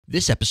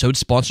This episode is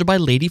sponsored by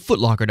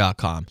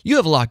LadyFootlocker.com. You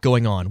have a lot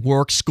going on.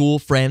 Work, school,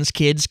 friends,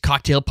 kids,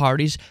 cocktail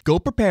parties. Go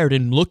prepared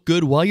and look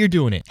good while you're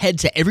doing it. Head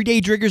to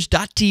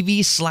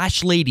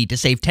everydaytriggers.tv/lady to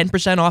save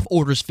 10% off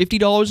orders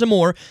 $50 or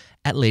more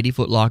at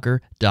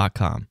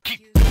LadyFootlocker.com.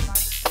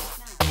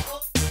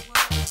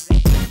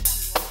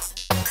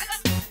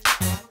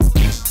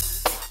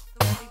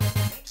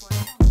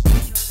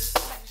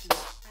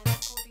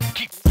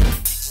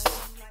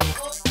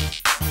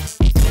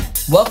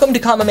 Welcome to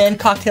Common Man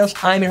Cocktails.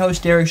 I'm your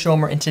host, Derek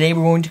Schomer, and today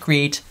we're going to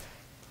create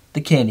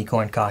the candy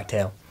corn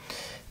cocktail.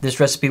 This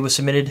recipe was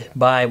submitted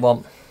by,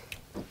 well,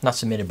 not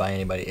submitted by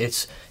anybody.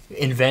 It's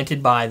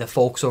invented by the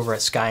folks over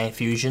at Sky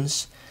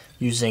Infusions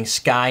using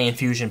Sky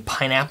Infusion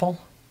pineapple.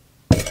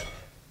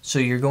 So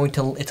you're going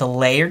to, it's a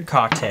layered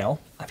cocktail.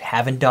 I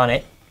haven't done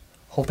it.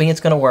 Hoping it's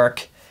going to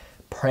work.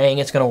 Praying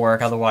it's going to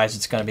work, otherwise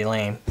it's going to be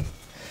lame.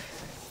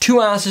 2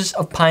 ounces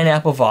of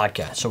pineapple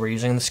vodka. So we're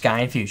using the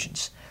Sky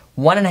Infusions.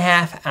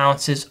 1.5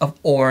 ounces of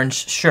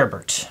orange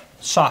sherbet,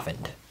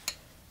 softened.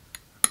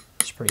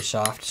 It's pretty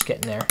soft, it's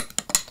getting there.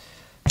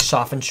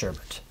 Softened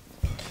sherbet.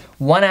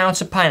 1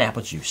 ounce of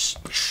pineapple juice,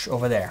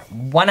 over there.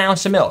 1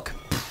 ounce of milk,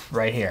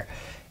 right here.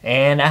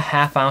 And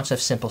 1/2 ounce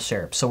of simple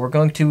syrup. So we're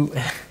going to,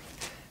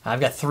 I've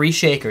got 3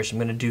 shakers. I'm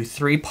going to do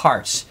 3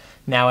 parts.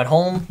 Now at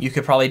home, you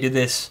could probably do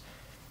this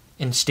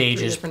in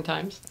stages. 3 different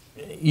times.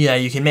 Yeah,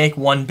 you can make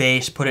one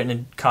base, put it in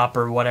a cup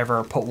or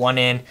whatever, put one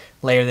in,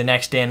 layer the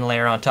next in,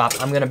 layer on top.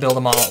 I'm going to build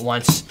them all at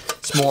once.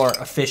 It's more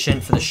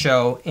efficient for the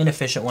show,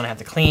 inefficient when I have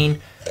to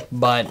clean,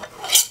 but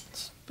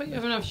you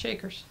have enough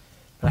shakers.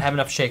 I have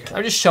enough shakers.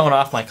 I'm just showing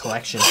off my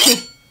collection.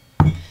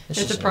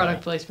 It's a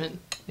product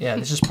placement. Yeah,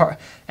 this is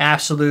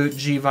Absolute,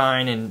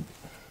 G-Vine, and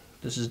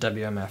this is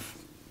WMF,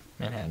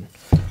 Manhattan.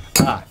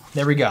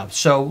 There we go.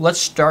 So let's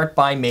start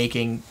by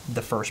making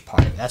the first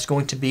part. That's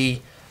going to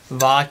be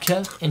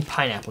vodka and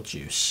pineapple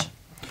juice.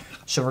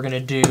 So we're going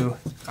to do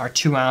our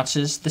 2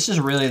 ounces. This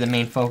is really the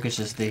main focus,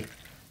 is the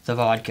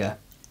vodka,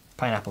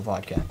 pineapple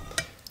vodka.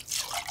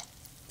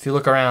 If you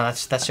look around,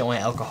 that's the only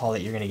alcohol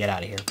that you're going to get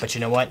out of here. But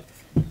you know what?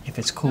 If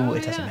it's cool,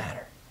 it doesn't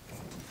matter.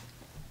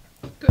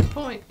 Good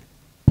point.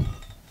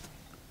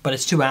 But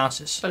it's 2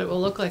 ounces. But it will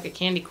look like a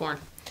candy corn,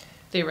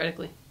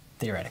 theoretically.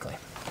 Theoretically.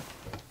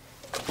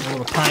 A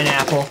little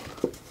pineapple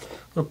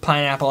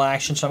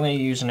action. So I'm going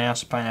to use 1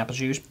 ounce of pineapple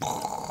juice.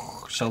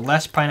 So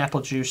less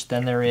pineapple juice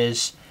than there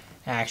is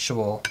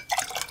actual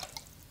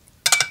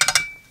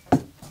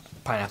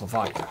pineapple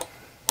vodka.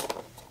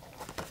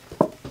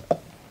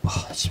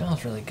 Oh, that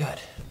smells really good.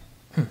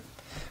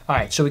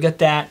 Alright, so we got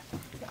that.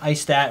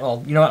 Ice that.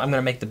 Well, you know what? I'm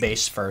going to make the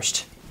base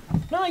first.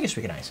 No, I guess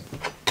we can ice it.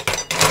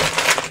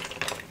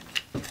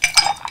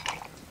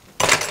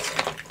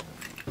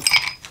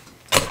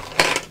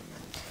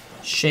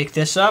 Shake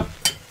this up.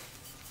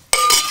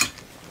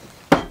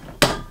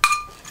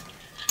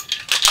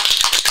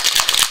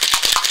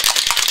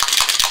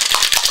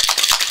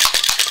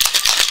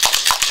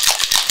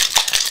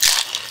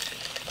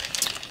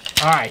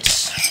 Alright,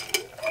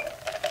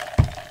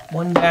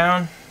 1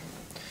 down.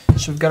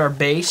 So we've got our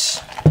base.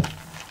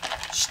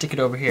 Stick it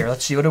over here.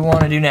 Let's see, what do we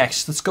want to do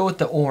next? Let's go with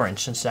the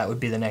orange, since that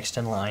would be the next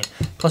in line.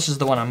 Plus is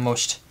the one I'm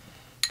most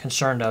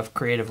concerned of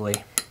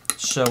creatively.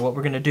 So what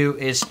we're going to do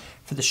is,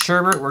 for the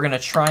sherbet, we're going to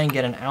try and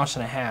get 1.5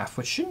 ounces,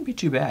 which shouldn't be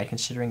too bad,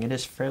 considering it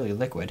is fairly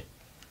liquid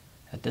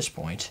at this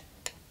point.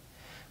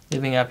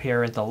 Leaving up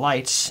here at the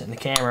lights and the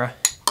camera.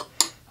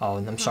 Oh,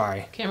 and I'm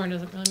sorry. Camera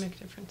doesn't really make a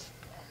difference.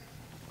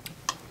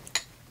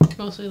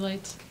 Mostly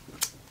lights.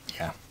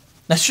 Yeah,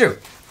 that's true.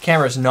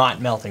 Camera's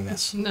not melting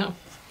this. No.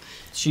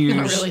 Let's use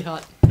not really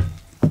hot.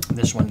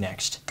 This one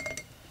next.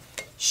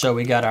 So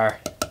we got our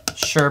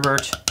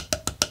sherbet.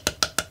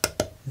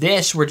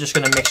 This we're just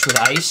going to mix with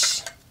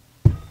ice.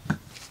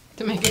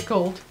 To make it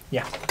cold.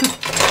 Yeah.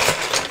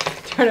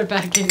 Turn it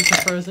back into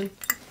frozen.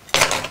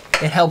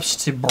 It helps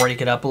to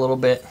break it up a little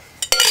bit.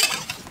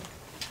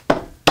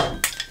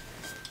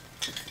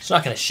 It's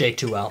not going to shake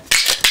too well.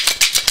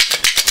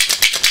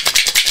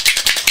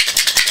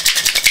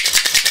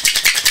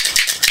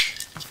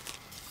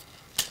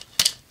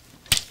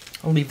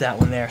 I'll leave that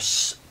one there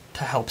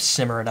to help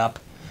simmer it up,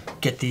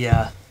 get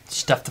the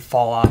stuff to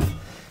fall off.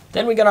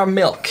 Then we got our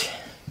milk.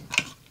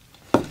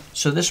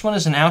 So this one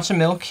is 1 ounce of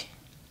milk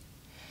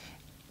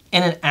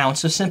and 1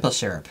 ounce of simple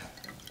syrup.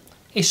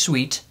 A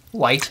sweet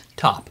white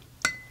top.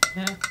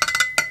 Yeah.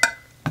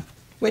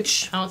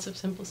 Which, 1 ounce of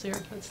simple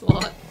syrup, that's a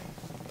lot.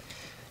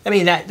 I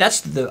mean,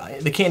 that's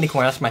the candy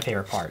corn, that's my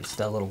favorite part. It's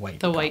the little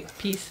white. The white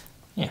piece.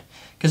 Yeah,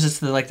 because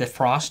it's like the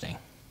frosting.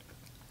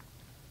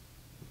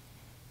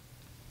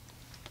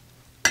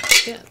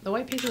 Yeah, the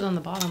white piece is on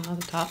the bottom,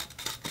 not the top.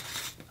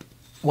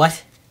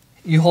 What?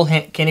 You hold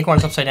candy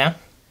corns upside down?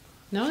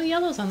 No, the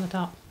yellow's on the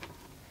top.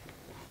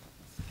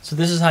 So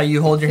this is how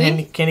you hold your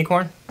candy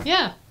corn?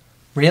 Yeah.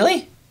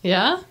 Really?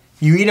 Yeah?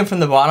 You eat them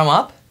from the bottom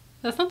up?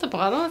 That's not the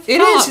bottom, it's the It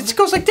top. is. It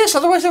goes like this,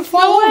 otherwise it'll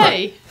fall over. No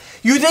way.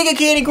 You think a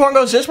candy corn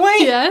goes this way?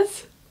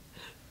 Yes.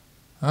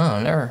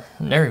 Oh, never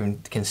even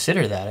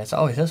considered that. It's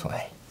always this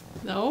way.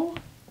 No.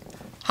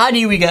 How do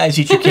you guys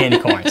eat your candy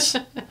corns?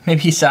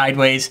 Maybe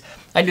sideways.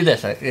 I do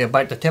this. I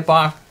bite the tip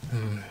off.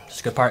 That's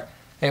a good part.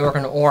 They work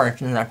on the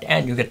orange, and at the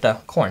end you get the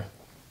corn.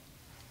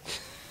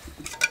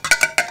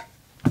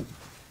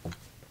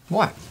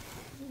 What?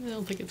 I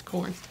don't think it's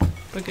corn,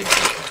 but good.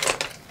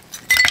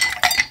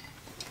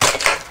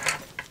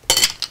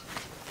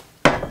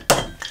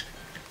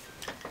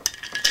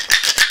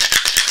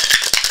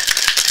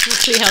 We'll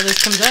see how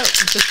this comes out.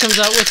 If this comes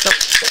out with the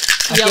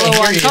yellow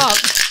on top.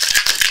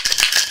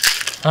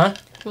 Huh?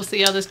 We'll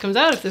see how this comes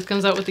out. If this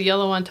comes out with the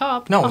yellow on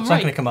top. No, it's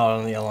not going to come out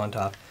on the yellow on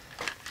top.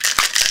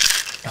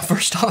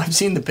 First off, I've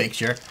seen the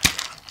picture.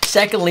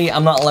 Secondly,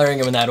 I'm not layering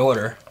them in that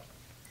order.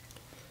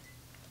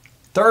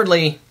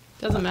 Thirdly...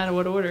 Doesn't matter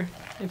what order.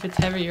 If it's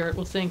heavier, it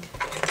will sink.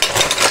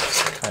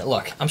 All right,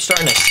 look, I'm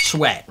starting to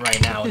sweat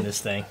right now in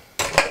this thing.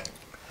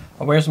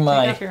 Oh, where's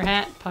my... Take off your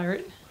hat,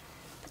 pirate.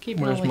 Keep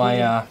it where's all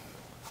my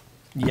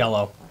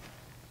yellow?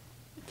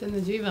 It's in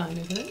the G-vine,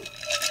 isn't it?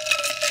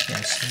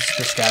 Yes, it's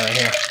this guy right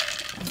here.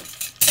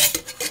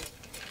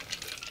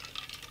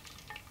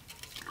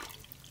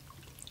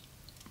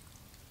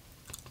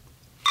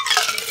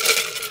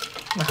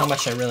 I don't know how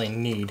much I really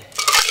need.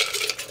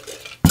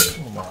 A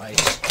little more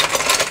ice.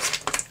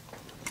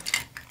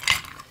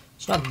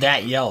 It's not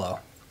that yellow.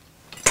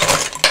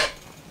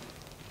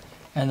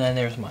 And then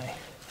there's my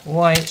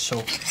white,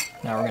 so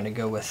now we're gonna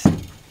go with...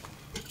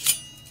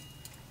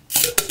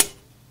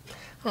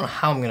 I don't know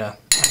how I'm gonna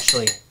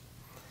actually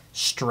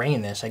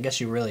strain this. I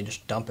guess you really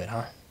just dump it,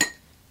 huh?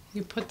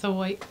 You put the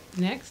white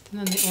next, and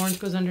then the orange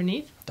goes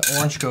underneath? The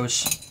orange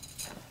goes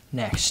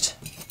next.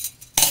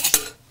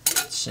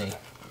 Let's see.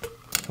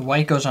 The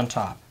white goes on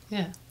top.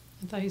 Yeah.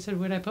 I thought you said,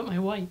 where'd I put my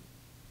white?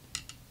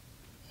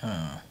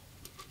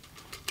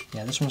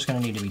 Yeah, this one's going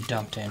to need to be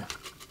dumped in.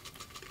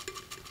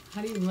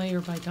 How do you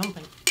layer by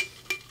dumping?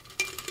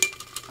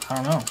 I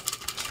don't know.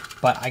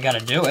 But I got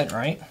to do it,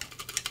 right?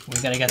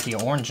 We got to get the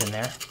orange in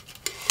there.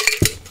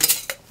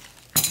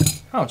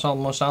 Oh, it's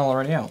almost all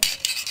already out.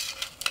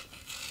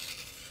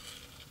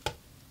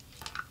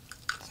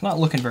 It's not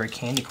looking very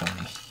candy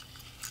corny,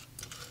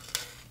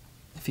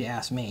 if you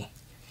ask me.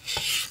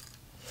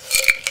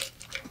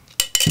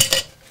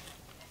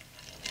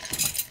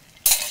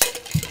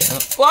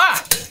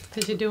 Ah!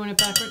 Because you're doing it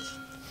backwards?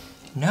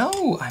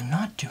 No, I'm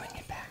not doing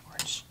it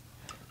backwards.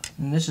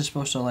 And this is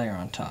supposed to layer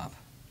on top.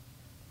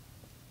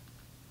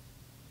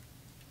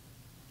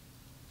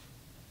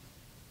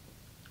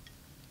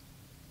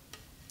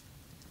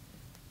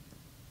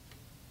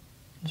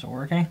 Is it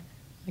working?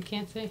 I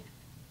can't see.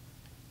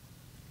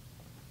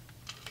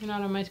 You're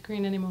not on my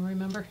screen anymore,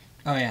 remember?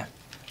 Oh, yeah.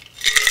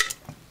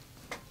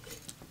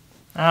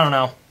 I don't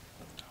know.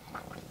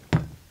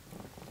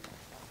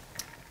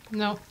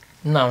 No.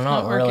 No,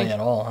 not really working. at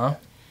all, huh?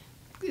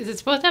 Is it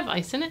supposed to have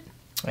ice in it?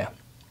 Yeah.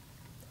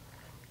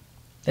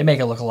 They make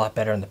it look a lot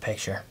better in the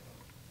picture.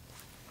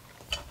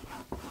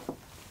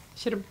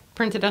 Should have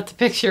printed out the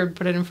picture and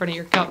put it in front of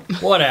your cup.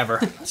 Whatever.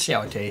 Let's see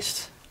how it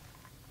tastes.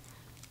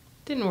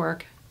 Didn't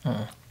work.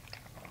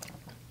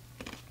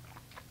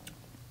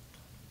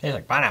 Tastes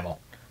like pineapple.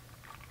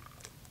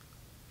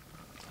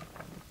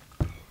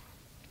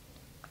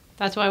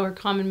 That's why we're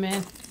common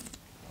man.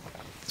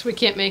 So we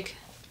can't make...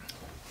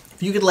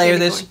 If you could layer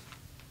candy this,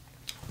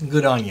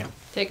 good on you.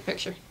 Take a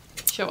picture.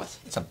 Show us.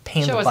 It's a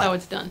pain in Show the us butt. how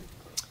it's done.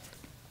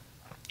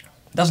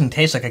 It doesn't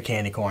taste like a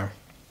candy corn.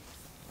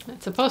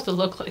 It's supposed to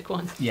look like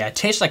one. Yeah, it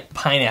tastes like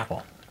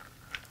pineapple.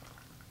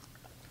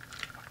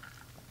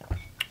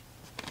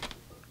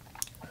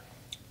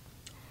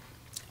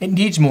 It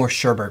needs more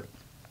sherbet.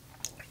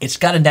 It's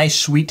got a nice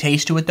sweet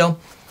taste to it though.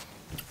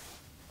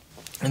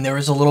 And there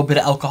is a little bit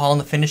of alcohol in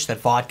the finish, that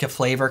vodka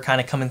flavor kind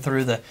of coming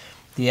through the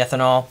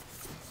ethanol.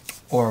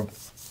 Or, I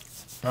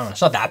don't know,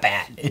 it's not that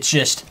bad. It's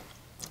just,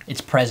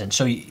 it's present.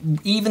 So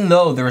even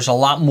though there's a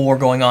lot more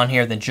going on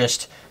here than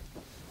just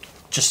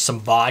some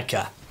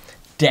vodka,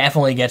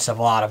 definitely gets a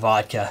lot of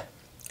vodka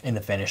in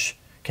the finish,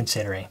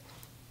 considering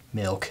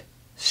milk,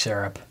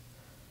 syrup,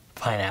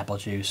 pineapple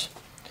juice.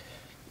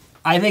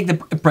 I think the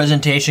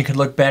presentation could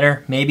look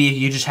better. Maybe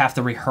you just have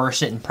to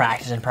rehearse it and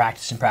practice and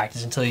practice and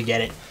practice until you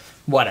get it.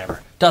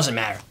 Whatever. Doesn't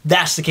matter.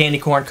 That's the candy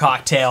corn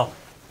cocktail.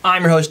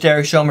 I'm your host,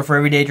 Derek Schomer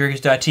for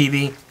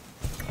EverydayDrinkers.tv.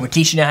 We're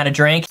teaching you how to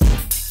drink.